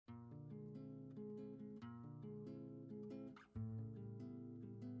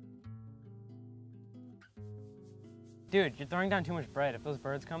Dude, you're throwing down too much bread. If those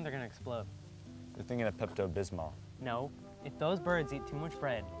birds come, they're gonna explode. They're thinking of Pepto-Bismol. No, if those birds eat too much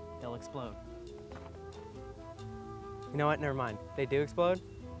bread, they'll explode. You know what, never mind. If they do explode,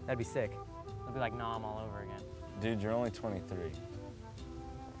 that'd be sick. It'll be like Nam all over again. Dude, you're only 23.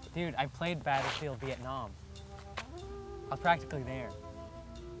 Dude, I played Battlefield Vietnam. I was practically there.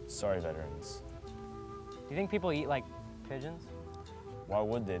 Sorry, veterans. Do you think people eat like pigeons? Why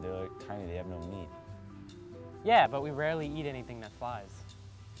would they? They're like tiny, they have no meat. Yeah, but we rarely eat anything that flies.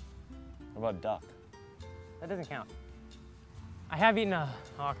 What about duck? That doesn't count. I have eaten a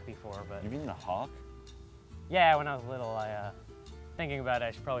hawk before, but... You've eaten a hawk? Yeah, when I was little, thinking about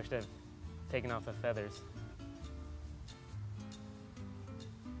it, I probably should have taken off the feathers.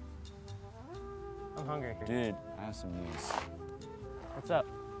 I'm hungry. Dude, I have some news. What's up?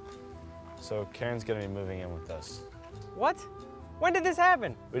 So Karen's gonna be moving in with us. What? When did this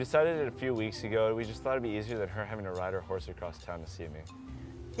happen? We decided it a few weeks ago. We just thought it'd be easier than her having to ride her horse across town to see me.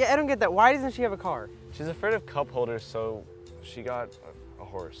 Yeah, I don't get that. Why doesn't she have a car? She's afraid of cup holders, so she got a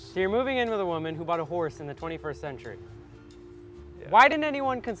horse. So you're moving in with a woman who bought a horse in the 21st century. Yeah. Why didn't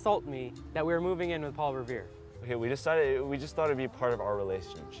anyone consult me that we were moving in with Paul Revere? Okay, we just thought it'd be part of our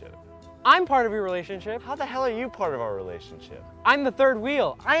relationship. I'm part of your relationship. How the hell are you part of our relationship? I'm the third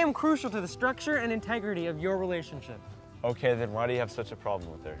wheel. I am crucial to the structure and integrity of your relationship. Okay, then why do you have such a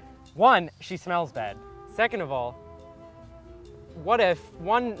problem with her? One, she smells bad. Second of all, what if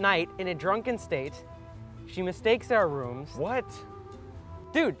one night in a drunken state, she mistakes our rooms? What?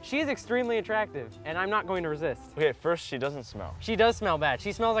 Dude, she is extremely attractive and I'm not going to resist. Okay, first, she doesn't smell. She does smell bad.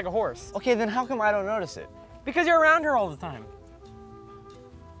 She smells like a horse. Okay, then how come I don't notice it? Because you're around her all the time.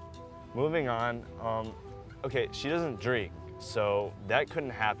 Moving on, okay, she doesn't drink, so that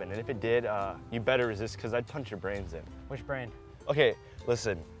couldn't happen. And if it did, you better resist because I'd punch your brains in. Which brain? Okay,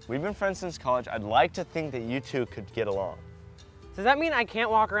 listen, we've been friends since college. I'd like to think that you two could get along. Does that mean I can't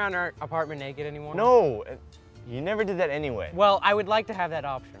walk around our apartment naked anymore? No, you never did that anyway. Well, I would like to have that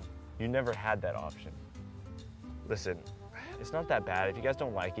option. You never had that option. Listen, it's not that bad. If you guys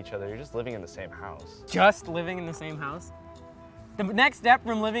don't like each other, you're just living in the same house. Just living in the same house? The next step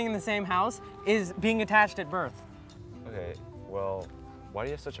from living in the same house is being attached at birth. Okay, well, why do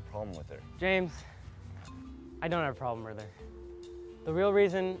you have such a problem with her? James, I don't have a problem with her. The real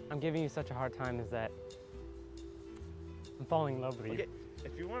reason I'm giving you such a hard time is that I'm falling in love with you. Okay,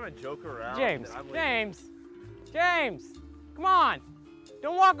 if you want to joke around, James, come on.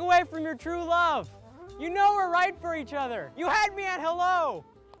 Don't walk away from your true love. You know we're right for each other. You had me at hello.